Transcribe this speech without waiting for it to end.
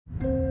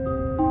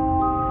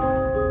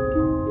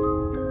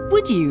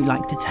Would you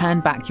like to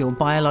turn back your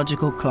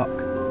biological clock?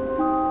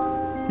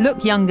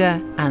 Look younger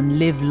and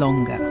live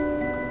longer?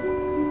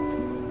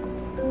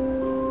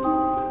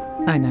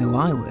 I know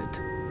I would.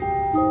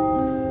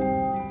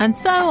 And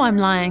so I'm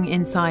lying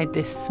inside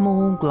this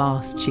small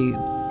glass tube,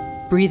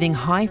 breathing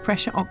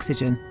high-pressure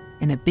oxygen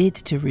in a bid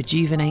to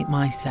rejuvenate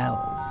my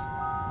cells.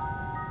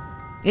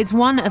 It's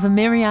one of a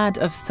myriad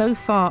of so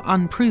far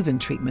unproven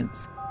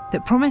treatments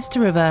that promise to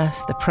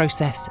reverse the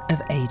process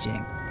of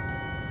aging.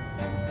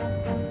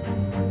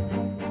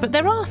 But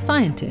there are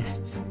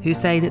scientists who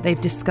say that they've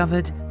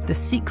discovered the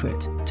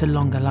secret to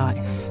longer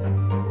life.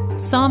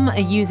 Some are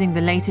using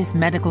the latest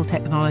medical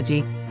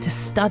technology to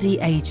study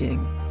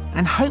aging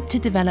and hope to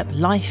develop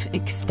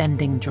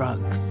life-extending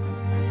drugs,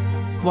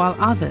 while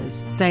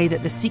others say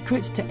that the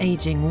secret to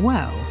aging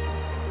well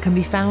can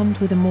be found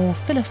with a more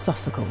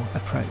philosophical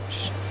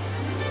approach.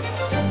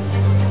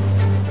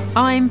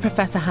 I'm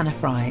Professor Hannah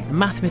Fry, a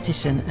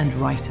mathematician and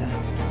writer.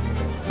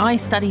 I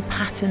study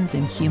patterns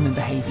in human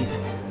behaviour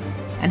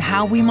and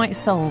how we might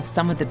solve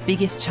some of the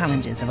biggest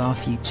challenges of our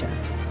future.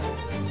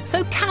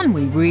 So can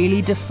we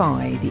really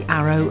defy the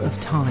arrow of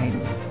time?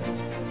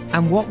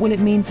 And what will it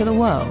mean for the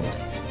world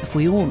if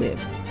we all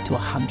live to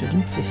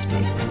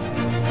 150?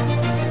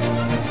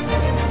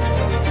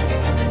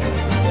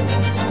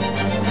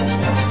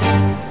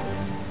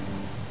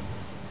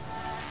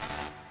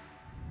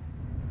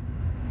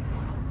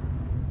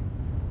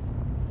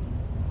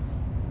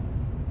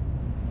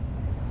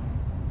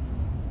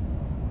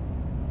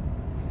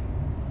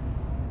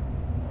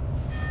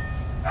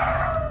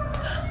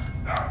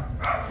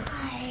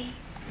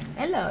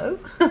 Hello.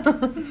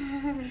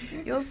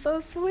 You're so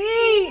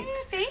sweet.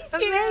 Thank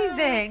you.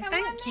 Amazing.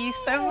 Thank you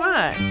so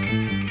much.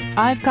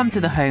 I've come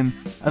to the home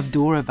of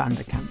Dora van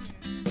der Kamp.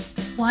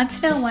 Want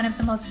to know one of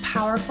the most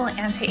powerful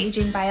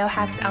anti-aging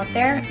biohacks out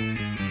there?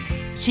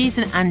 She's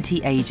an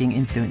anti-aging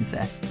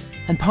influencer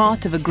and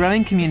part of a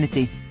growing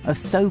community of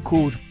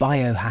so-called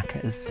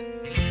biohackers.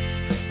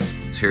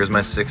 So here's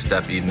my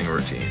 6-step evening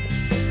routine.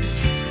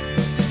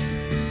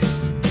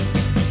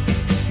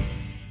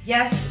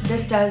 Yes,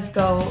 this does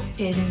go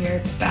in your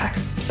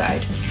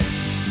backside.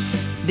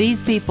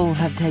 These people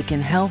have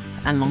taken health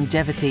and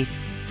longevity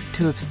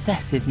to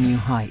obsessive new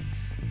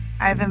heights.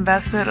 I've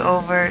invested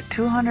over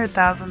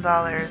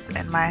 $200,000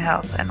 in my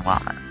health and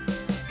wellness.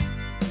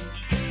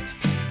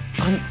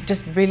 I'm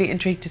just really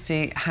intrigued to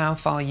see how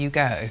far you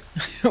go.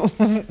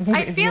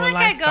 I feel like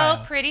I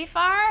go pretty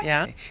far.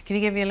 Yeah? Can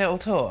you give me a little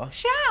tour?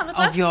 Sure, I would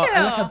love to.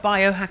 Like a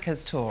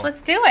biohacker's tour. So let's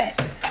do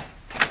it.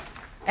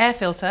 Air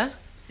filter.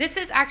 This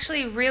is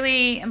actually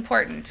really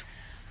important.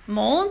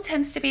 Mold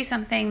tends to be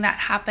something that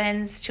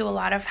happens to a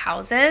lot of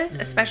houses,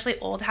 especially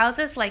old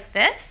houses like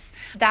this.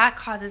 That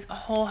causes a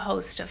whole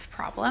host of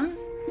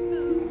problems.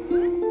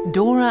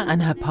 Dora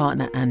and her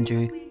partner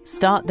Andrew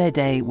start their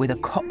day with a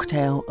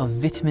cocktail of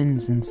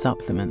vitamins and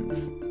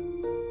supplements.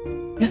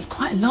 That's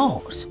quite a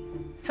lot.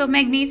 So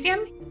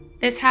magnesium,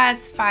 this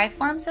has 5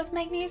 forms of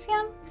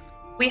magnesium.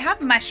 We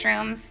have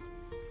mushrooms.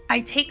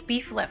 I take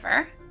beef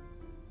liver.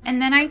 And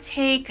then I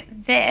take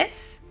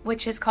this,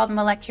 which is called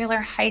molecular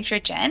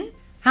hydrogen.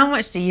 How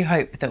much do you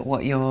hope that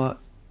what you're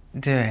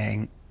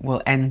doing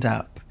will end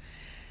up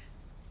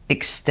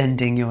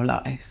extending your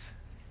life?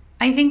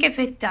 I think if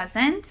it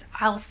doesn't,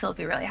 I'll still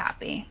be really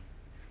happy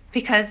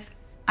because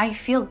I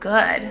feel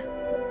good.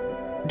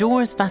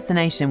 Dora's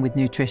fascination with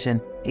nutrition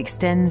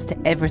extends to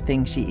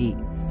everything she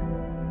eats.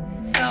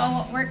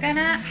 So we're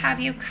gonna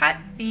have you cut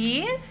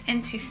these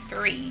into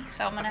 3.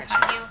 So I'm gonna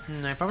have you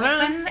No problem.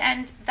 open,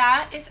 and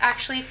that is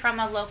actually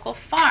from a local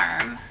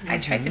farm. I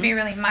tried to be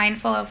really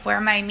mindful of where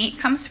my meat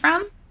comes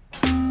from.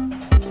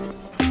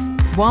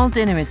 While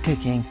dinner is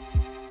cooking,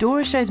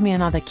 Dora shows me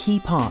another key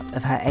part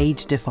of her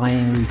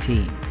age-defying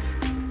routine.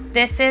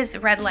 This is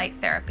red light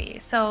therapy.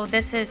 So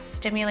this is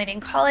stimulating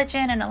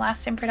collagen and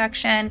elastin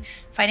production,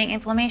 fighting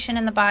inflammation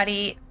in the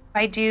body.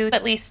 I do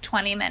at least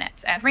 20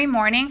 minutes every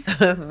morning.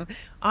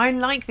 I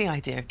like the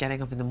idea of getting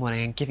up in the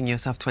morning and giving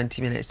yourself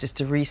 20 minutes just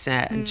to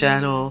reset and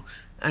journal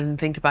and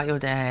think about your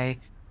day.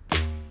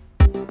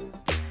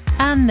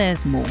 And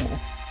there's more.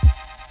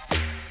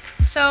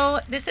 So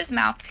this is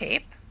mouth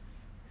tape.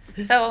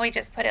 So we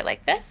just put it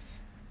like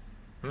this.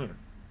 I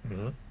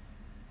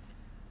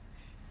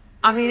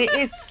mean, it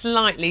is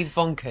slightly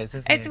bonkers,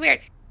 isn't it? It's weird.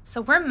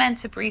 So we're meant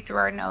to breathe through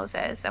our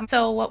noses.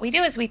 So what we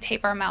do is we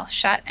tape our mouth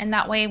shut, and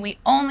that way we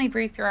only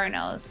breathe through our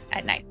nose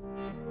at night.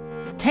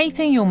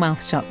 Taping your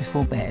mouth shut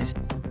before bed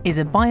is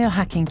a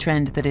biohacking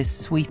trend that is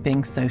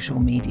sweeping social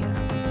media.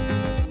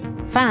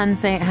 Fans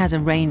say it has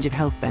a range of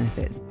health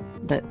benefits,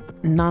 but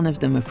none of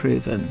them are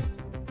proven.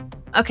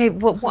 Okay,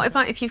 well, what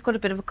about if you've got a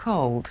bit of a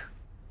cold?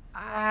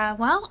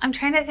 Well, I'm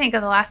trying to think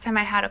of the last time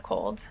I had a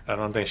cold. I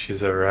don't think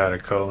she's ever had a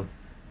cold.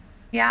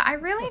 Yeah, I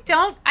really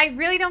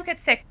don't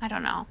get sick. I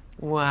don't know.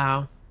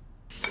 Wow.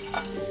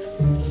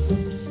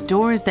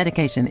 Dora's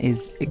dedication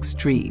is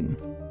extreme,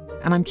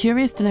 and I'm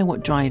curious to know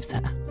what drives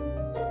her.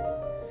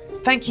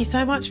 Thank you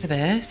so much for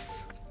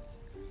this.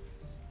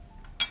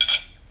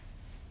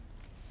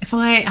 If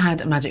I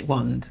had a magic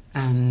wand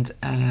and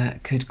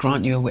could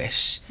grant you a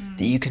wish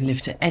that you can live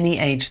to any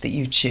age that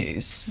you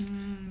choose,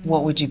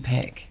 what would you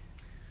pick?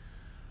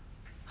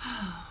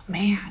 Oh,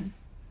 man.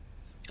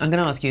 I'm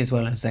going to ask you as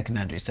well in a second,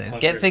 Andrew. So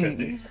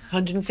 150.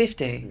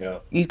 150? Yeah.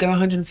 You'd go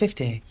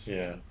 150?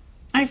 Yeah.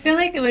 I feel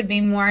like it would be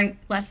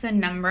less than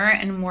number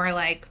and more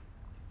like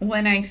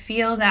when I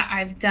feel that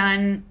I've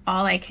done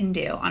all I can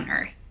do on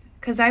Earth.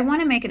 Because I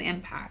want to make an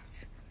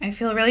impact. I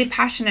feel really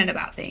passionate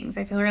about things.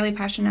 I feel really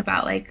passionate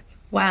about like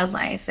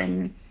wildlife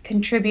and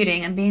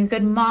contributing and being a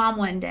good mom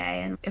one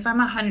day. And if I'm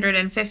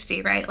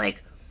 150, right,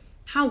 like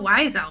how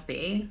wise I'll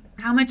be,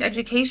 how much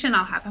education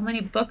I'll have, how many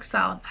books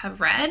I'll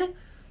have read.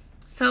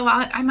 So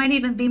I might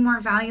even be more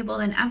valuable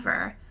than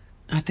ever.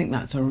 I think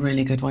that's a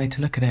really good way to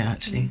look at it,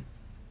 actually.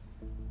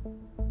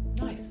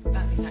 Nice.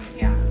 That's exactly,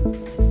 yeah. I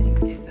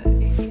think is that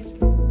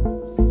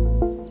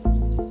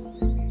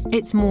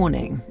It's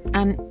morning,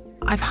 and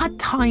I've had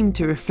time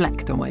to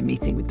reflect on my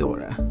meeting with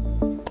Dora.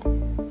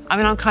 I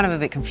mean, I'm kind of a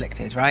bit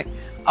conflicted, right?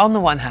 On the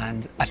one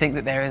hand, I think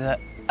that there is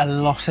a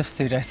lot of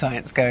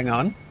pseudoscience going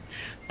on.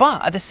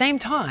 But at the same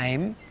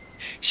time,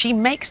 she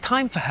makes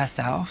time for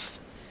herself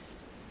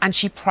and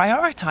she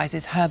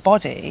prioritizes her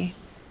body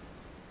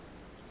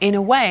in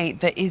a way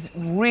that is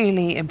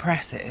really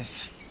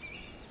impressive.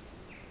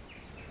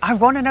 I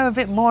want to know a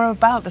bit more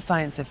about the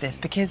science of this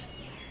because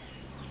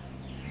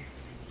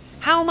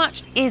how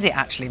much is it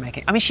actually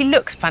making? I mean, she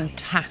looks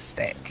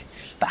fantastic,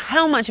 but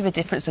how much of a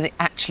difference does it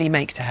actually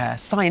make to her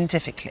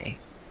scientifically?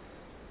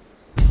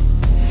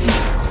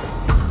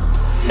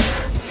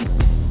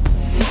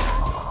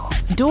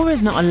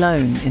 Dora's not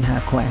alone in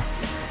her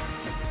quest.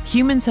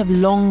 Humans have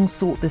long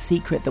sought the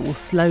secret that will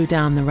slow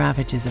down the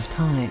ravages of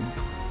time.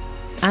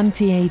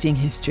 Anti-aging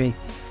history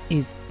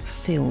is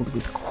filled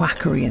with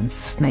quackery and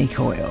snake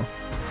oil.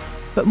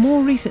 But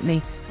more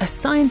recently, a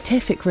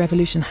scientific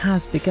revolution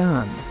has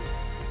begun,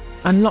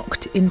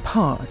 unlocked in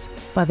part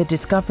by the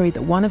discovery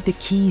that one of the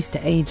keys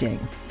to aging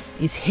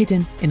is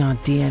hidden in our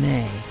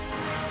DNA.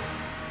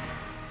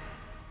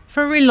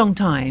 For a really long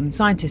time,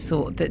 scientists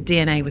thought that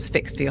DNA was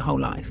fixed for your whole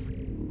life.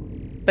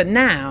 But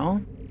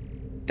now,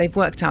 they've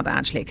worked out that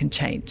actually it can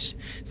change.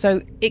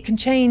 So it can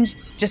change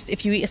just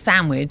if you eat a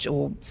sandwich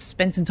or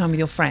spend some time with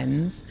your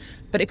friends,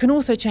 but it can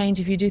also change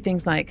if you do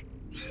things like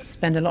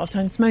spend a lot of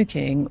time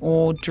smoking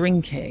or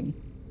drinking.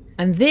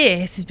 And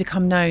this has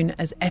become known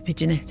as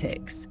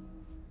epigenetics.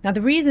 Now,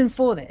 the reason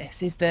for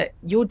this is that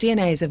your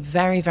DNA is a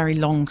very, very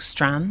long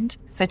strand.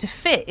 So to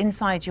fit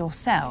inside your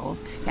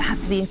cells, it has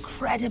to be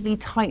incredibly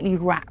tightly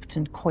wrapped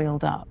and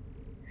coiled up.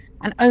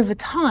 And over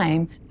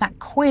time, that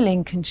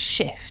coiling can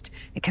shift.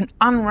 It can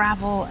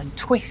unravel and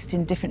twist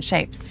in different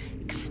shapes,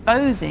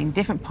 exposing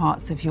different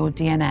parts of your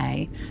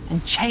DNA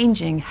and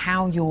changing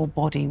how your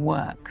body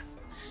works.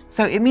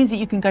 So it means that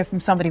you can go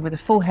from somebody with a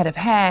full head of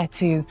hair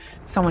to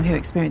someone who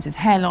experiences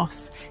hair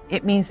loss.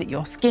 It means that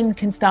your skin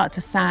can start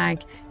to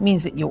sag. It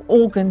means that your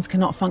organs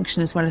cannot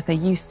function as well as they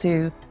used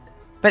to.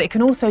 But it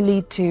can also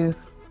lead to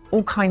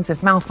all kinds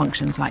of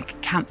malfunctions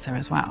like cancer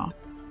as well.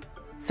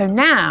 So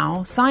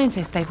now,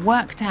 scientists, they've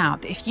worked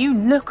out that if you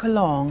look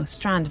along a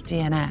strand of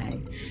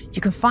DNA,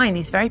 you can find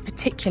these very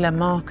particular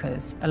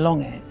markers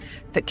along it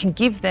that can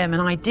give them an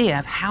idea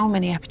of how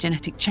many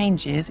epigenetic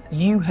changes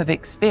you have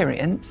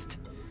experienced,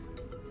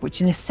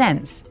 which in a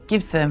sense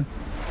gives them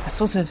a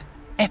sort of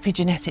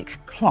epigenetic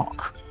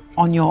clock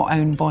on your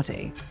own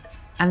body.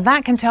 And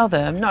that can tell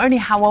them not only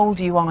how old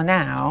you are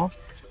now,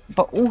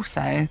 but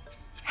also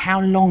how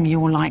long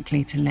you're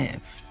likely to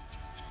live.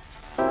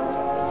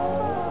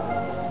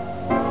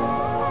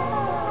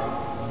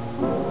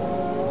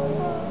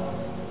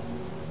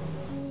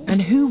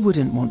 And who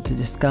wouldn't want to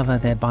discover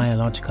their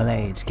biological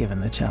age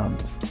given the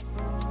chance?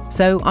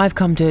 So I've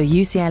come to a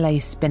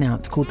UCLA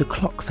spin-out called the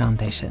Clock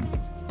Foundation,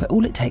 where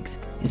all it takes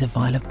is a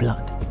vial of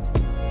blood.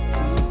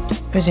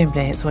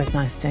 Presumably it's always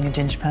nice doing a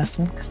ginger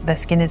person because their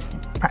skin is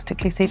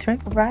practically see-through.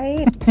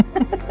 Right.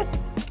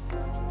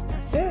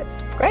 That's it.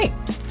 Great.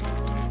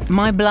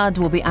 My blood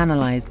will be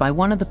analysed by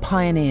one of the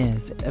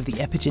pioneers of the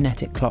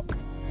epigenetic clock,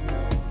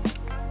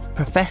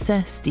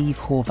 Professor Steve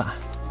Horvath.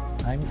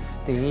 I'm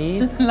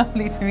Steve.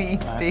 Lovely to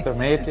meet you, Steve. Nice to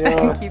meet you.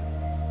 Thank you.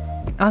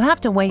 I'll have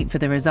to wait for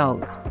the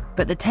results,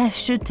 but the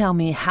test should tell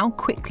me how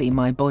quickly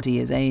my body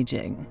is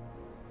aging.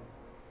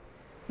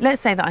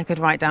 Let's say that I could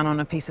write down on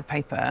a piece of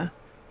paper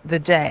the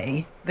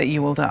day that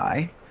you will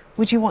die.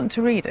 Would you want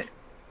to read it?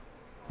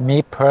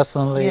 Me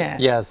personally, Yeah.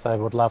 yes, I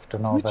would love to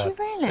know Would that. you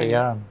really?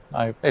 Yeah,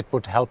 it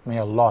would help me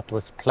a lot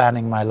with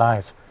planning my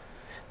life.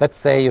 Let's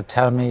say you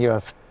tell me you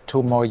have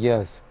 2 more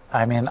years.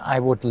 I mean, I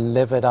would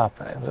live it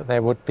up.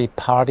 There would be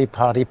party,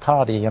 party,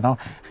 party, you know?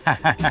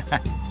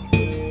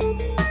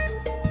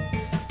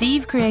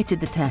 Steve created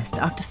the test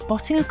after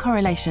spotting a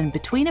correlation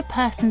between a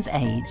person's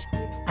age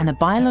and a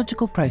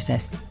biological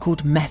process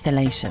called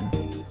methylation.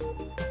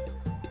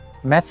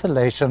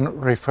 Methylation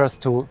refers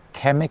to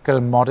chemical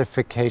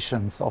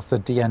modifications of the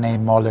DNA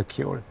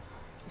molecule.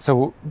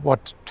 So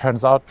what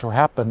turns out to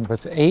happen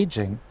with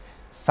aging,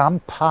 some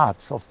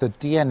parts of the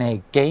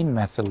DNA gain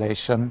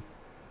methylation,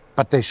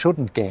 but they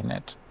shouldn't gain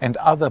it. And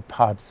other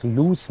parts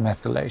lose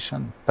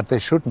methylation, but they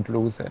shouldn't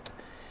lose it.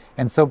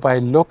 And so by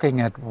looking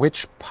at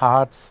which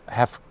parts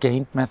have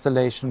gained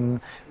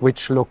methylation,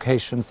 which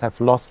locations have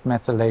lost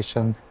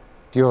methylation,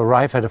 you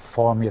arrive at a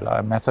formula,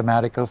 a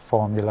mathematical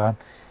formula,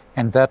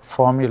 and that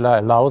formula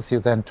allows you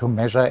then to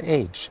measure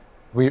age.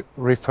 We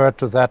refer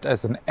to that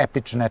as an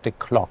epigenetic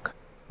clock.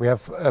 We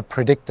have a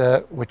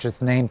predictor which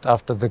is named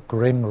after the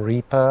Grim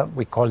Reaper.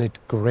 We call it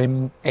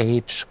Grim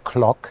Age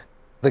Clock.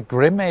 The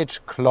Grim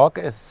Age Clock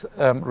is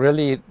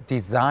really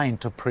designed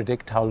to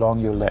predict how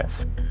long you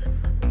live.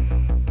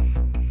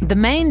 The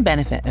main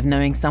benefit of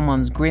knowing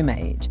someone's grim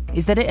age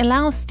is that it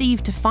allows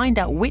Steve to find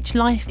out which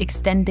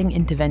life-extending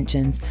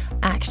interventions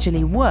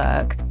actually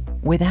work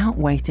without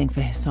waiting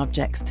for his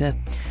subjects to,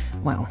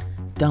 well,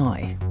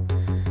 die.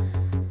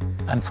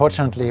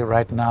 Unfortunately,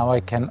 right now I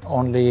can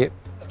only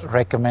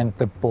recommend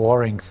the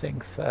boring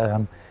things.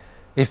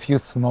 If you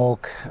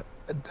smoke,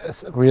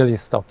 really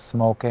stop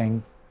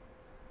smoking.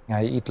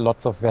 I eat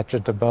lots of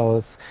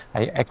vegetables.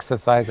 I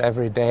exercise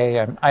every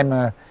day. I'm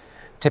a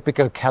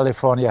typical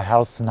California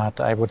health nut,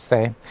 I would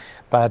say.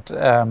 But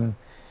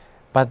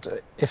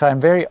if I'm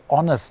very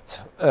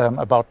honest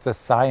about the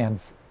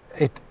science,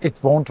 it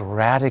won't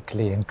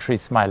radically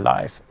increase my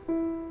life.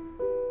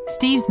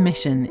 Steve's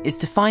mission is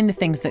to find the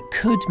things that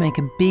could make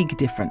a big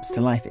difference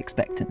to life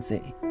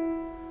expectancy.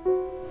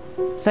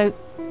 So,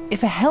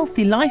 if a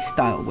healthy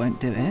lifestyle won't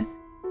do it,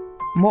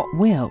 what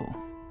will?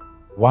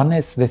 One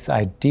is this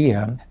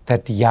idea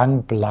that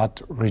young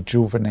blood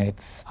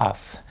rejuvenates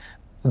us.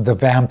 The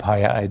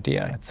vampire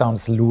idea. It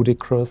sounds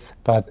ludicrous,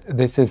 but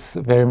this is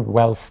very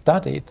well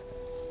studied.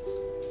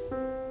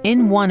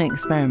 In one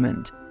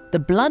experiment, the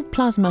blood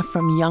plasma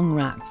from young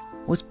rats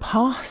was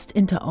passed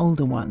into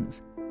older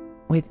ones,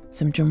 with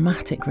some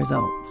dramatic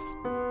results.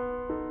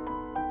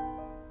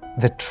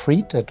 The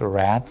treated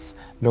rats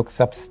look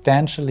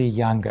substantially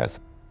younger,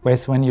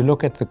 whereas when you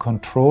look at the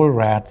control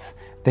rats,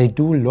 they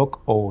do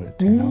look old,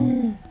 you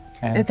know.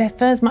 And their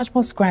fur's much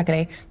more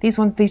scraggly.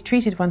 These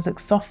treated ones look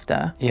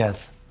softer.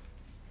 yes.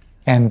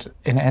 And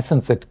in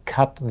essence, it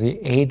cut the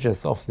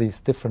ages of these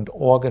different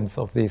organs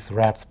of these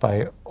rats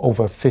by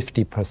over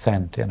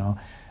 50%, you know.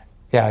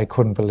 Yeah, I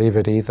couldn't believe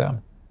it either.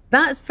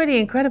 That's pretty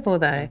incredible,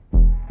 though.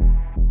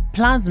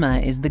 Plasma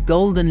is the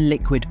golden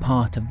liquid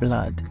part of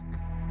blood.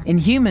 In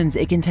humans,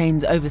 it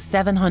contains over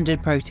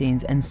 700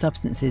 proteins and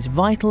substances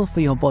vital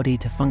for your body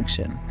to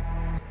function.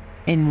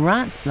 In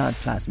rats' blood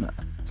plasma,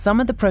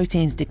 some of the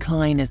proteins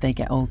decline as they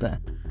get older,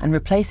 and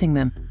replacing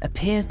them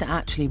appears to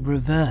actually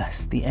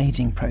reverse the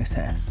aging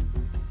process.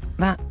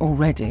 That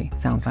already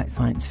sounds like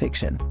science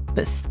fiction,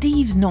 but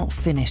Steve's not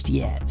finished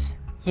yet.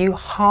 You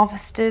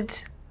harvested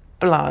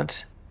blood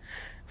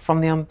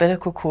from the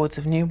umbilical cords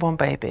of newborn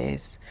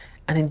babies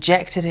and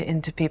injected it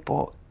into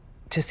people,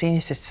 to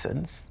senior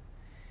citizens,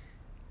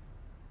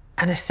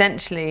 and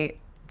essentially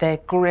their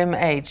grim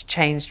age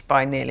changed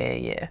by nearly a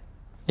year.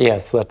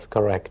 Yes, that's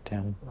correct.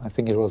 Yeah. I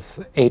think it was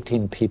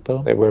 18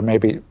 people. They were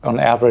maybe on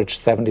average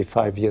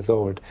 75 years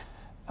old.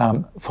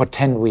 For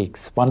 10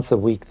 weeks, once a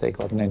week, they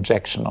got an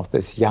injection of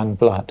this young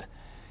blood.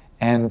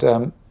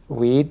 And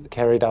we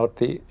carried out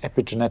the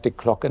epigenetic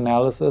clock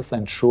analysis,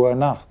 and sure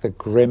enough, the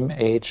grim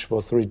age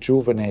was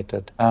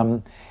rejuvenated.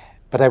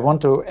 But I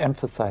want to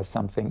emphasize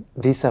something.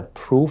 These are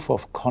proof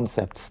of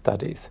concept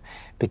studies,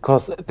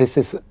 because this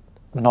is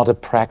not a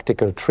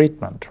practical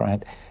treatment,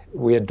 right?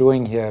 We are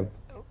doing here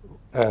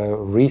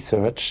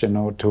research, you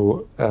know,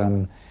 to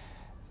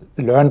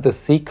learn the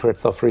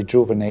secrets of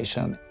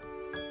rejuvenation.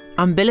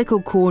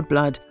 Umbilical cord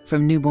blood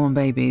from newborn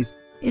babies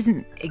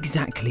isn't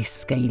exactly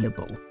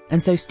scalable,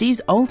 and so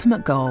Steve's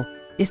ultimate goal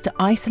is to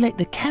isolate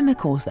the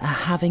chemicals that are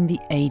having the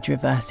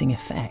age-reversing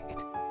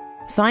effect.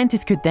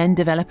 Scientists could then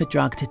develop a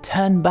drug to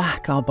turn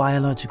back our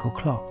biological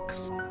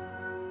clocks.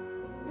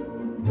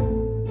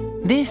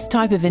 This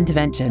type of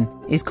intervention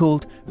is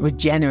called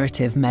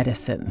regenerative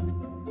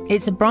medicine.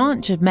 It's a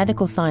branch of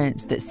medical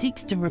science that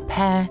seeks to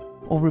repair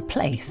or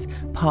replace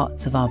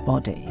parts of our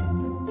body.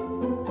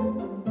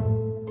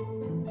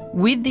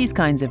 With these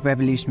kinds of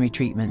revolutionary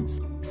treatments,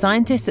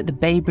 scientists at the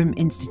Babraham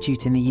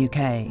Institute in the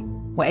UK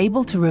were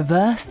able to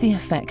reverse the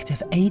effect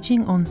of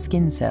aging on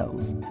skin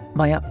cells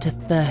by up to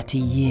 30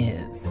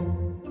 years.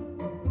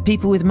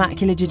 People with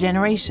macular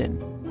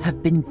degeneration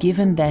have been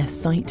given their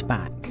sight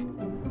back.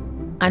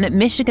 And at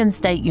Michigan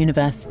State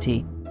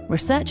University,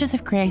 researchers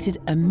have created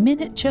a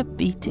miniature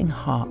beating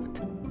heart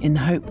in the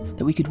hope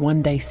that we could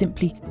one day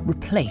simply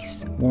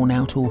replace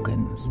worn-out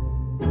organs.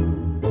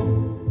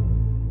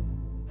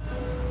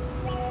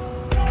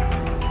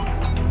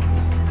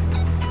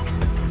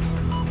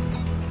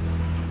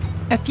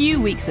 A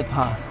few weeks have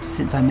passed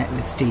since I met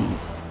with Steve,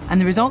 and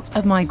the results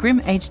of my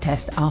grim age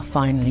test are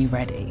finally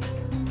ready.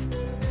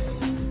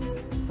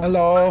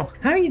 Hello.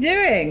 How are you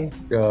doing?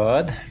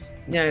 Good.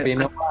 No, It's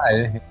been a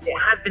while. It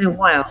has been a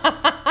while.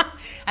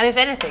 And if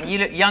anything, you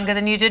look younger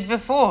than you did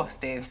before,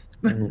 Steve.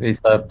 These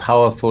are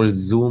powerful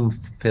Zoom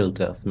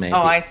filters, maybe.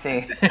 Oh, I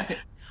see.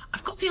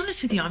 I've got to be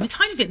honest with you, I'm a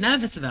tiny bit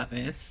nervous about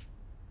this.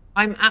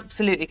 I'm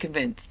absolutely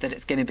convinced that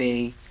it's going to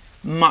be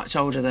much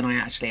older than I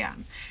actually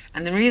am.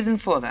 And the reason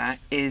for that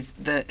is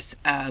that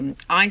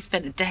I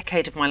spent a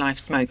decade of my life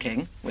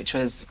smoking, which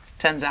was,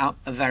 turns out,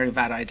 a very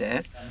bad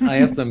idea. I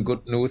have some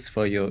good news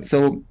for you.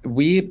 So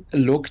we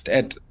looked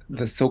at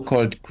the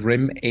so-called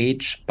Grim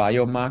age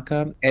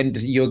biomarker, and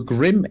your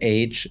Grim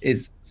age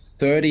is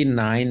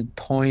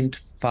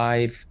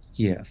 39.5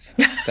 years.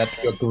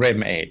 That's your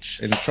Grim age.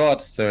 In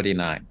short,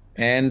 39.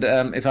 And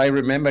if I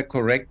remember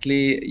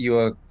correctly,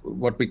 your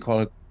what we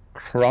call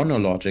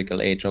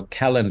chronological age or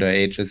calendar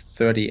age is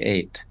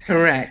 38.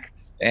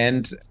 Correct.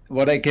 And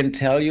what I can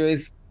tell you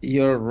is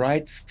you're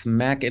right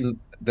smack in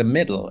the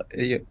middle.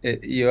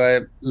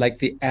 You're like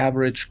the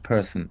average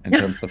person in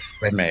terms of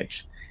Grim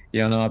age.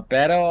 You're not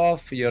better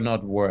off, you're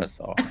not worse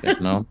off, you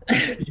know?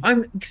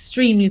 I'm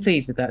extremely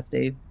pleased with that,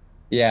 Steve.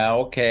 Yeah,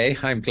 okay,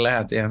 I'm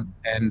glad, yeah.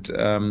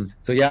 And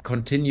so, yeah,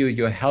 continue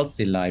your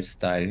healthy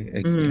lifestyle.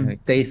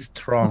 Stay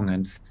strong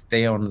and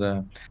stay on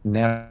the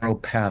narrow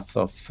path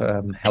of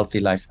healthy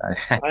lifestyle.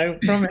 I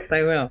promise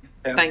I will.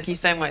 Yeah. Thank you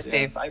so much,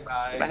 Steve.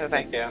 Bye-bye.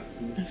 Bye-bye. Yeah.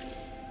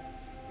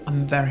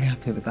 I'm very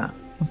happy with that.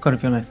 I've got to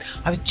be honest.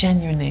 I was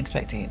genuinely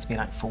expecting it to be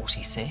like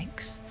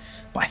 46,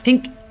 but I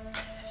think...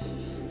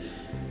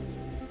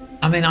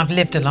 I mean, I've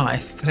lived a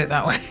life, put it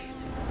that way.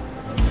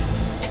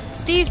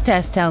 Steve's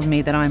test tells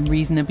me that I'm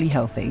reasonably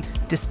healthy,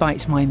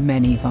 despite my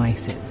many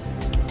vices.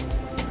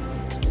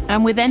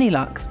 And with any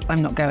luck,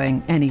 I'm not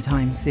going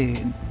anytime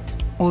soon.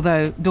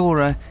 Although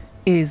Dora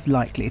is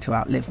likely to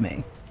outlive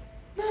me.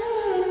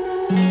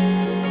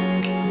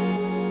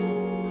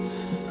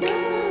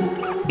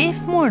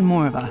 If more and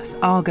more of us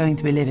are going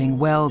to be living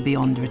well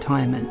beyond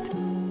retirement,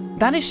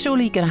 that is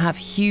surely going to have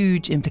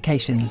huge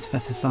implications for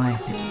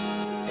society.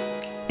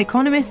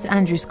 Economist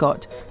Andrew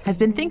Scott has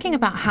been thinking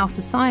about how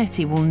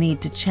society will need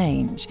to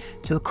change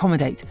to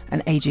accommodate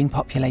an ageing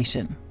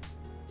population.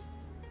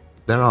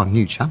 There are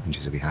new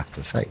challenges that we have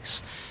to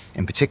face.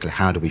 In particular,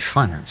 how do we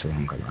finance a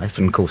longer life?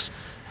 And of course,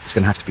 it's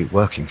going to have to be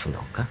working for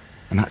longer,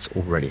 and that's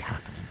already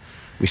happening.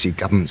 We see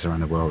governments around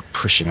the world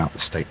pushing up the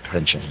state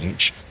pension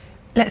age.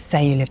 Let's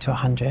say you live to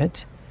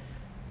 100.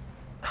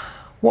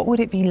 What would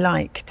it be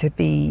like to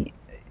be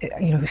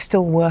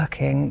still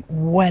working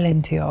well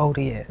into your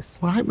older years?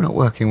 Well, I hope we're not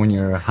working when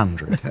you're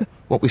 100.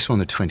 What we saw in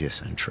the 20th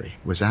century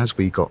was as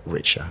we got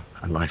richer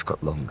and life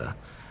got longer,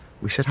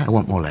 we said, hey, I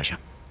want more leisure.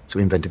 So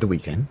we invented the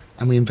weekend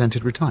and we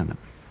invented retirement.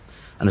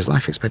 And as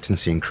life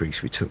expectancy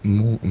increased, we took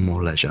more and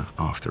more leisure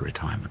after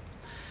retirement.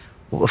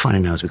 What we're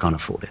finding now is we can't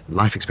afford it.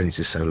 Life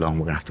expectancy is so long,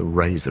 we're going to have to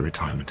raise the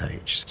retirement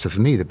age. So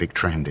for me, the big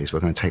trend is we're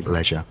going to take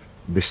leisure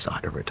this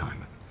side of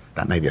retirement.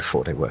 That may be a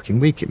 4-day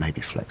working week, it may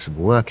be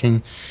flexible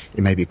working,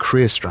 it may be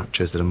career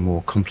structures that are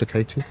more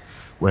complicated,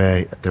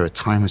 where there are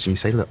times when you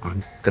say, look,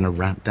 I'm going to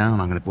ramp down,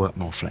 I'm going to work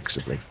more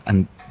flexibly.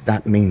 And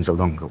that means a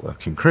longer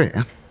working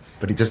career,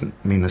 but it doesn't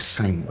mean the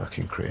same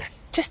working career.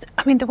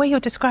 The way you're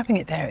describing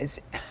it there is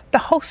the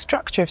whole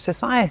structure of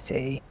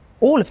society,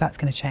 all of that's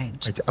going to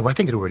change. I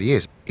think it already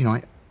is.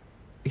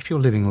 If you're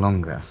living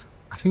longer,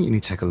 I think you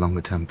need to take a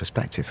longer term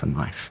perspective on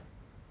life.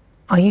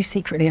 Are you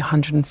secretly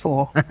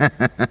 104?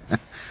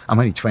 I'm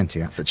only 20,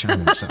 that's the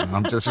challenge.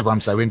 This is why I'm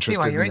so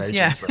interested in the age.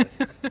 Yeah.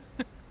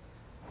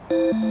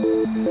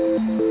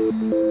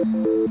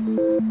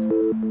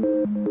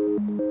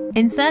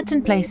 In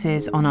certain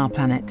places on our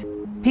planet,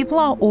 people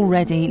are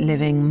already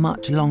living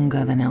much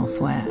longer than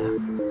elsewhere.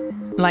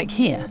 Like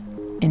here,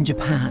 in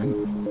Japan,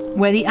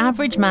 where the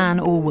average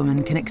man or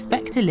woman can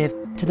expect to live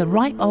to the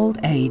ripe old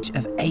age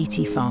of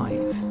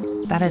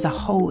 85. That is a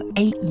whole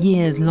 8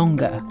 years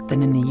longer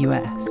than in the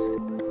US.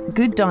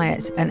 Good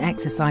diet and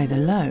exercise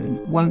alone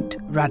won't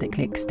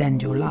radically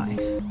extend your life.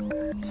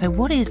 So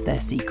what is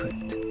their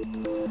secret?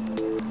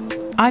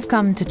 I've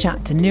come to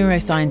chat to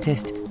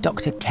neuroscientist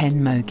Dr.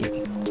 Ken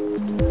Mogi.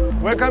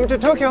 Welcome to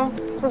Tokyo.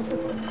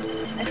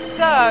 It's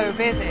so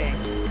busy,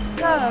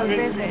 so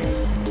busy.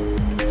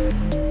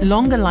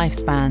 Longer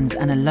lifespans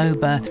and a low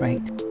birth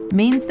rate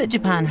means that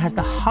Japan has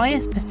the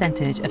highest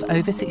percentage of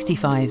over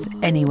 65s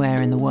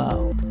anywhere in the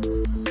world.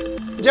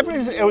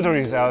 Japanese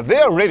elderly, they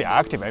are really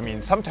active.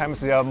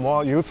 Sometimes they are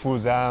more youthful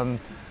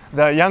than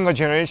the younger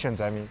generations,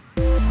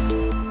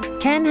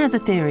 Ken has a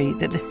theory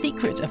that the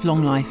secret of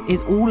long life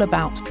is all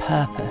about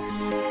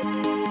purpose.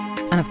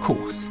 And of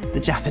course, the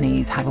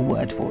Japanese have a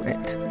word for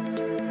it.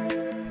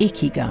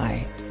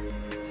 Ikigai.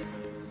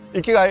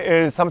 Ikigai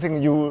is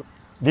something you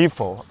live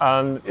for,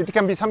 and it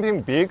can be something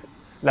big,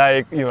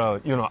 like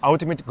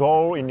ultimate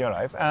goal in your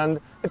life, and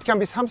it can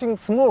be something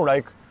small,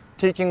 like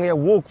taking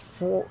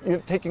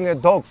a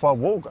dog for a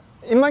walk.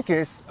 In my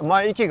case,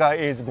 my ikigai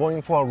is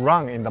going for a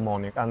run in the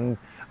morning, and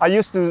I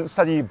used to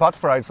study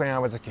butterflies when I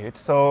was a kid,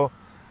 so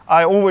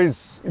I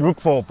always look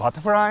for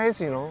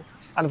butterflies, and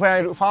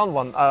when I found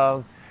one,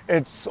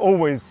 it's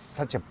always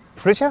such a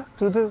pleasure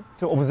to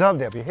observe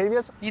their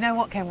behaviors. You know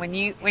what, Ken, when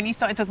you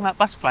started talking about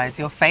butterflies,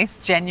 your face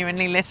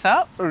genuinely lit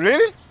up.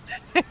 Really?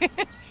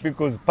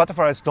 Because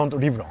butterflies don't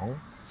live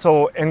long,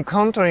 so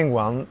encountering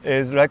one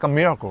is like a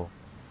miracle.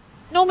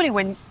 Normally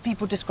when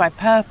people describe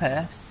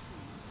purpose,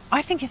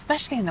 I think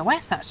especially in the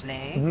West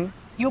actually,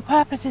 your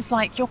purpose is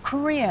like your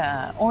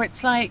career, or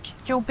it's like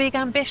your big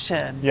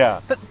ambition.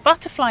 Yeah. But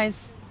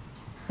butterflies,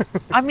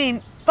 I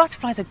mean,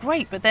 butterflies are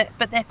great, but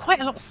they're quite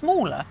a lot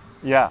smaller.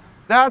 Yeah,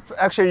 that's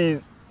actually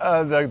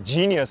the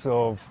genius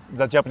of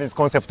the Japanese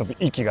concept of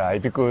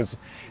ikigai, because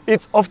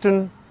it's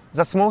often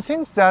the small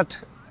things that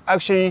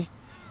actually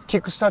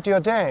kickstart your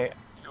day.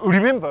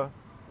 Remember,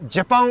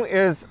 Japan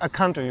is a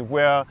country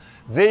where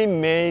they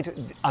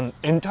made an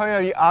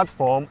entirely art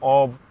form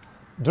of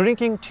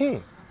drinking tea.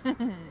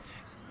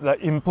 The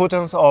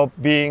importance of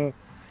being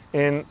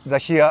in the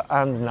here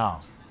and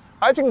now.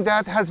 I think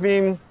that has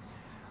been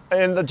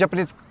in the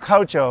Japanese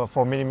culture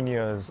for many, many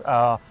years.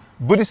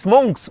 Buddhist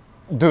monks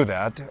do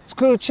that,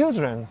 school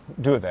children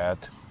do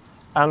that,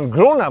 and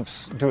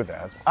grown-ups do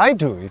that. I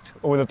do it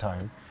all the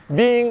time,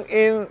 being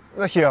in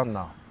the here and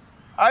now.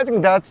 I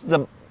think that's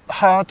the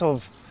heart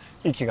of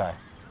ikigai.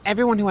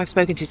 Everyone who I've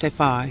spoken to so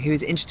far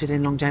who's interested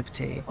in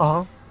longevity,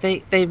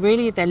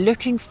 they're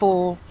looking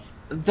for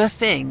the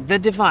thing, the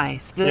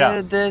device,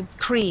 the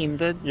cream,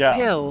 the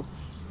pill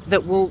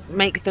that will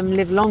make them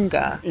live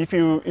longer. If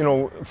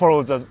you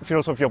follow the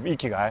philosophy of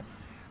ikigai,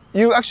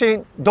 you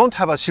actually don't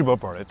have a silver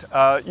bullet.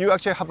 You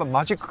actually have a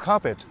magic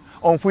carpet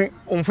on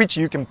which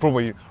you can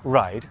probably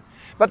ride.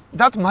 But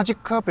that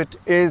magic carpet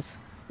is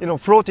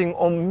floating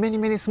on many,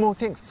 many small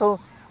things. So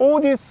all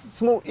these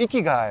small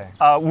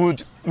ikigai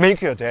would make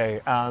your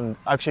day, and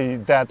actually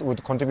that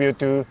would contribute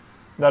to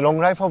the long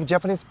life of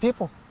Japanese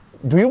people.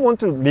 Do you want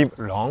to live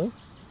long?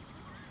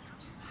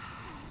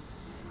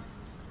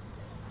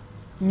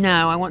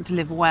 No, I want to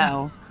live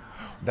well.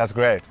 That's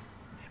great.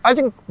 I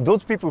think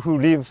those people who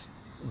live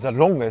the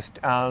longest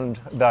and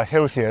the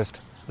healthiest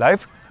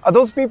life are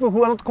those people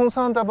who are not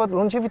concerned about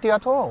longevity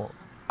at all.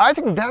 I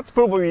think that's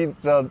probably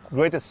the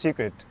greatest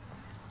secret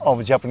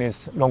of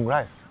Japanese long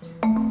life.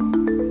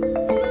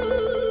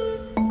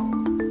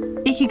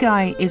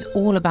 Ikigai is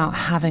all about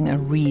having a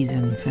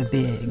reason for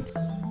being.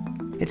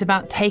 It's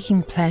about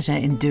taking pleasure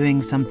in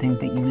doing something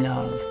that you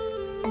love.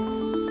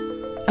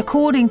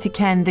 According to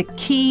Ken, the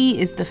key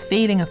is the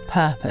feeling of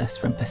purpose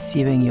from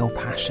pursuing your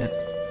passion.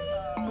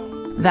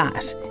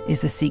 That is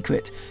the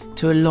secret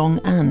to a long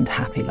and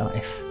happy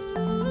life.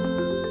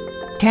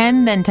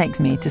 Ken then takes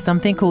me to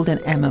something called an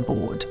Emma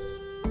board.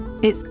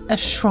 It's a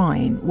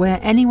shrine where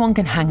anyone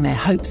can hang their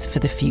hopes for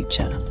the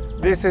future.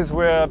 This is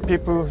where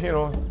people,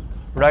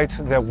 write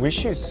their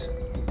wishes.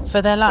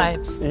 For their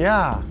lives?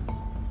 Yeah.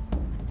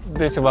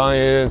 This one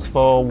is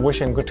for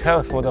wishing good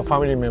health for the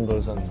family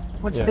members. And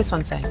what's this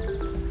one say?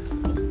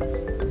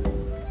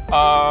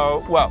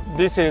 Well,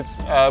 this is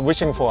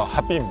wishing for a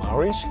happy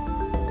marriage.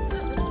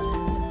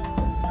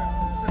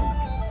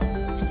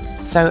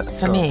 So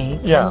for me,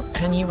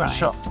 can you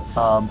write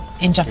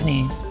in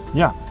Japanese?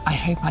 Yeah. I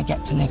hope I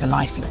get to live a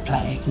life of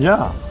play.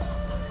 Yeah.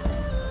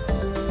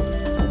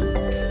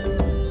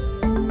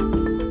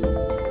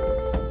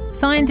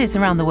 Scientists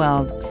around the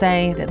world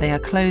say that they are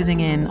closing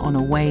in on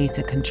a way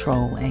to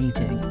control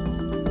aging.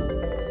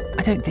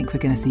 I don't think we're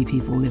going to see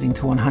people living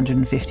to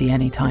 150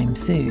 anytime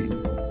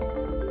soon.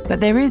 But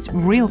there is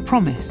real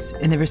promise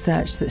in the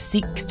research that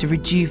seeks to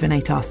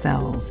rejuvenate our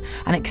cells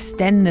and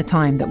extend the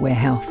time that we're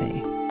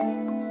healthy.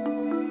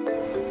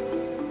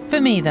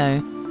 For me,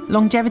 though,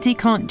 longevity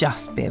can't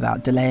just be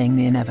about delaying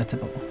the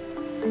inevitable.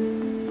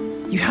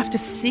 You have to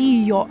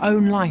see your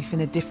own life in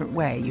a different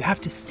way. You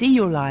have to see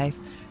your life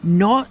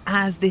not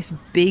as this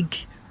big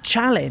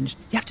challenge.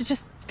 You have to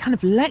just kind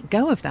of let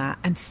go of that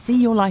and see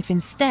your life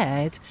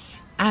instead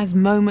as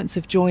moments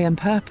of joy and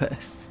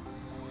purpose.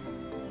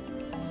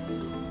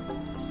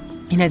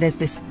 There's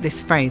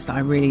this phrase that I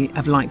really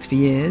have liked for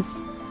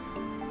years.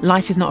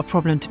 Life is not a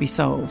problem to be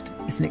solved,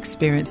 it's an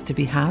experience to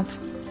be had.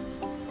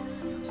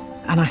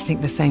 And I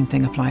think the same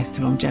thing applies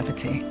to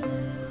longevity.